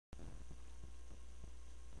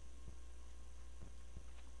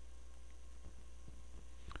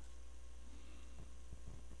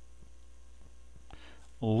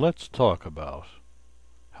Let's talk about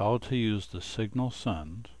how to use the signal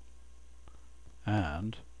send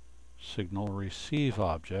and signal receive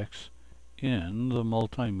objects in the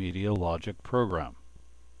multimedia logic program.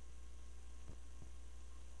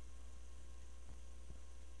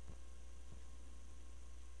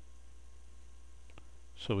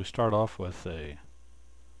 So we start off with a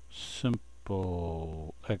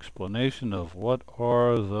simple explanation of what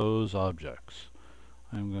are those objects.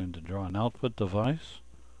 I'm going to draw an output device,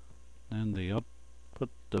 and the output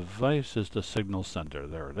device is the signal sender.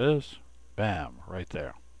 There it is. Bam, right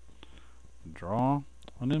there. Draw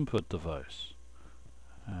an input device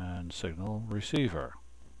and signal receiver.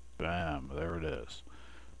 Bam, there it is.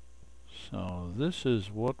 So this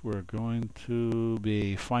is what we're going to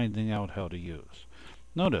be finding out how to use.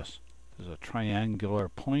 Notice there's a triangular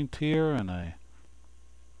point here and a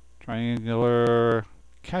triangular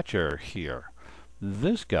catcher here.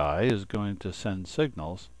 This guy is going to send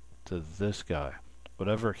signals to this guy.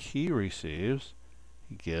 Whatever he receives,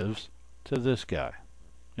 he gives to this guy.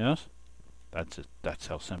 Yes? That's it. That's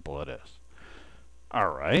how simple it is.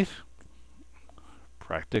 Alright.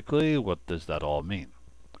 Practically, what does that all mean?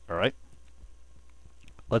 Alright.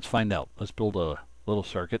 Let's find out. Let's build a little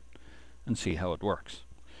circuit and see how it works.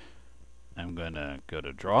 I'm going to go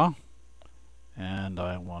to draw, and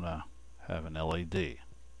I want to have an LED.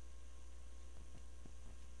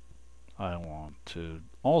 I want to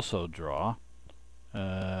also draw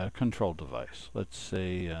a control device. Let's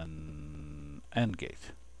say an AND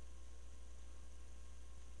gate.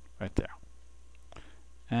 Right there.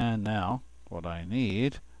 And now what I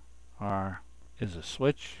need is a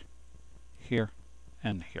switch here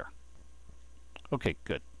and here. Okay,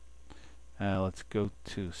 good. Let's go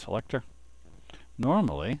to selector.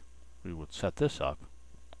 Normally we would set this up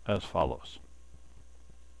as follows.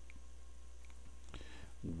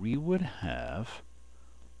 We would have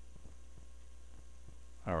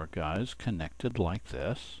our guys connected like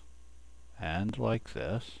this, and like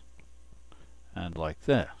this, and like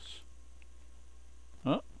this.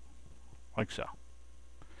 Oh, like so.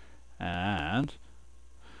 And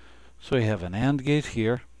so we have an AND gate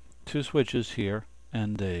here, two switches here,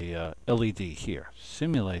 and a LED here.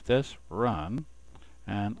 Simulate this, run,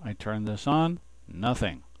 and I turn this on,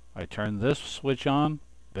 nothing. I turn this switch on,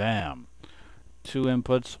 bam. Two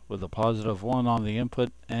inputs with a positive 1 on the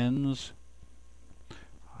input ends.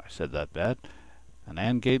 I said that bad. An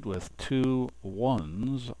AND gate with two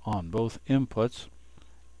 1s on both inputs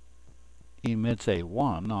emits a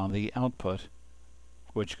 1 on the output,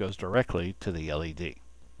 which goes directly to the LED.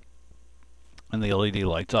 And the LED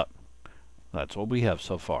lights up. That's what we have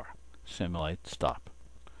so far. Simulate, stop.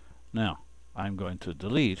 Now, I'm going to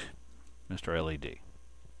delete Mr. LED.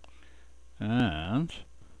 And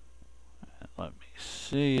let me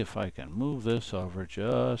see if I can move this over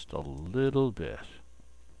just a little bit.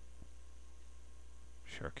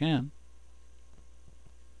 Sure can.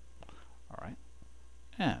 Alright.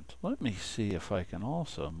 And let me see if I can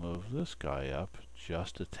also move this guy up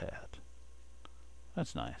just a tad.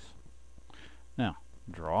 That's nice. Now,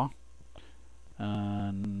 draw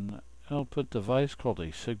an output device called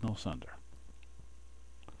a signal sender.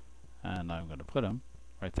 And I'm going to put him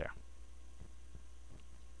right there.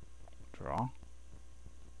 Draw.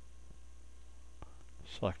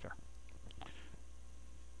 Selector.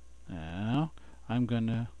 Now I'm going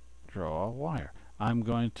to draw a wire. I'm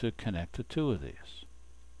going to connect to two of these.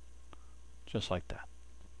 Just like that.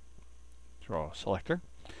 Draw a selector.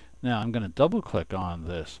 Now I'm going to double click on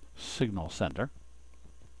this signal sender.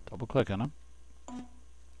 Double click on him.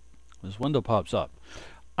 This window pops up.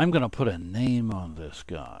 I'm going to put a name on this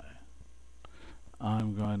guy.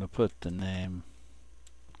 I'm going to put the name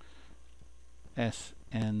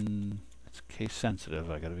SN. It's case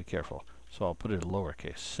sensitive. I got to be careful. So I'll put it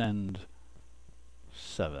lowercase. Send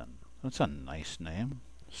 7. That's a nice name.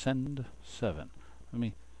 Send 7. Let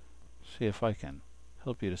me see if I can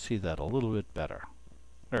help you to see that a little bit better.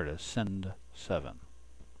 There it is. Send 7.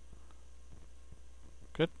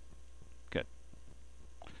 Good? Good.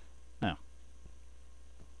 Now,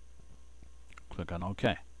 click on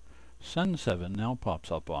OK. Send 7 now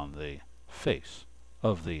pops up on the face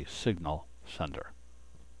of the signal sender.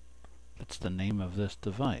 That's the name of this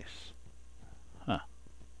device. Huh.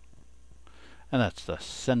 And that's the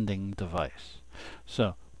sending device.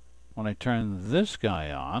 So when I turn this guy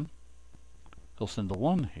on, he'll send a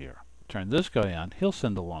 1 here. Turn this guy on, he'll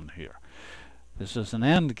send a 1 here. This is an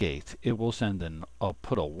AND gate. It will send I'll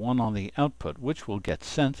put a 1 on the output, which will get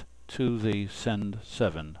sent to the send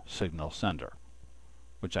 7 signal sender,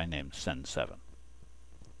 which I named send 7.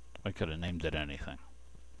 I could have named it anything.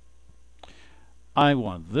 I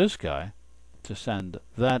want this guy to to send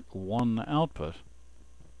that one output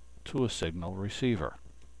to a signal receiver.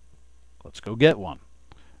 Let's go get one.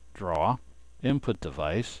 Draw, input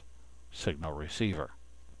device, signal receiver.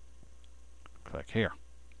 Click here.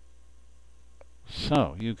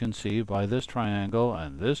 So you can see by this triangle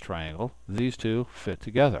and this triangle, these two fit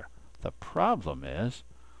together. The problem is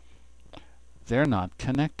they're not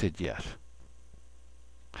connected yet.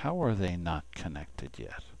 How are they not connected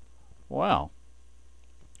yet? Well,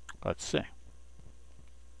 let's see.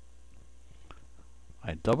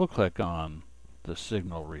 I double click on the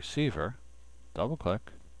signal receiver, double click,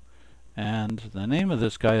 and the name of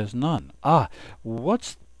this guy is none.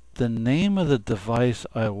 What's the name of the device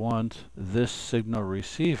I want this signal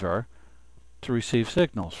receiver to receive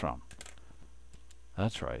signals from?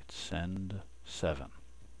 That's right, send 7.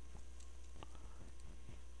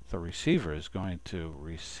 The receiver is going to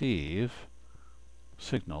receive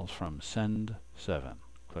signals from send 7.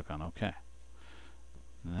 Click on OK.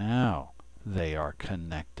 Now they are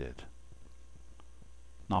connected.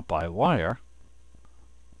 Not by wire,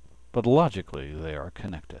 but logically they are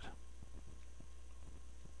connected.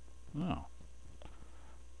 Oh.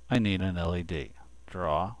 I need an LED.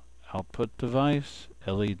 Draw, output device,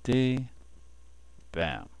 LED,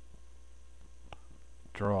 bam.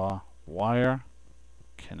 Draw, wire,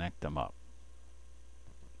 connect them up.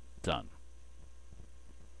 Done.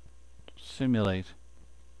 Simulate,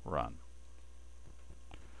 run.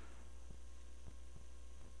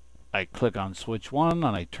 I click on switch 1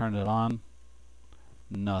 and I turn it on.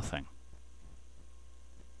 Nothing.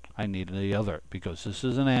 I need the other, because this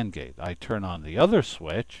is an AND gate. I turn on the other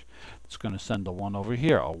switch. It's going to send a 1 over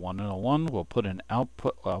here. A 1 and a 1 will put an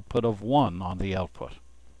output of 1 on the output.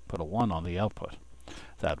 Put a 1 on the output.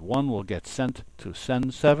 That 1 will get sent to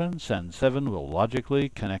send 7. Send 7 will logically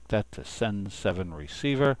connect that to send 7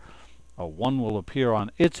 receiver. A 1 will appear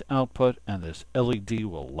on its output and this LED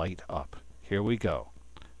will light up. Here we go.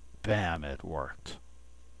 Bam, it worked.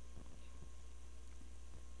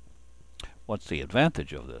 What's the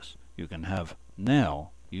advantage of this? You can have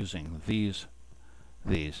now, using these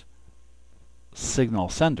signal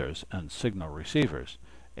senders and signal receivers,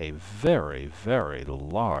 a very, very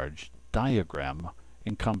large diagram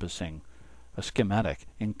encompassing a schematic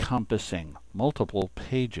encompassing multiple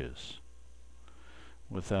pages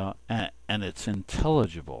without, and it's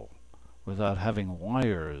intelligible without having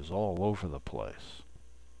wires all over the place.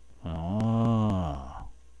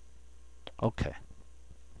 Okay.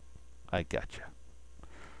 I gotcha.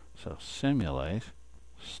 So simulate,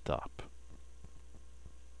 stop.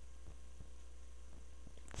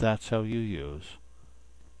 That's how you use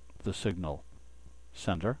the signal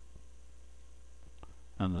sender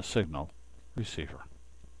and the signal receiver.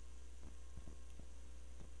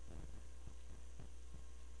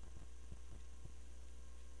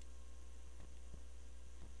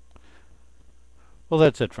 Well,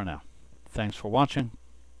 that's it for now. Thanks for watching,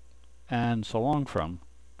 and so long from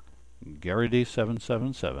Gary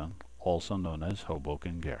D777, also known as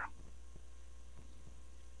Hoboken Gare.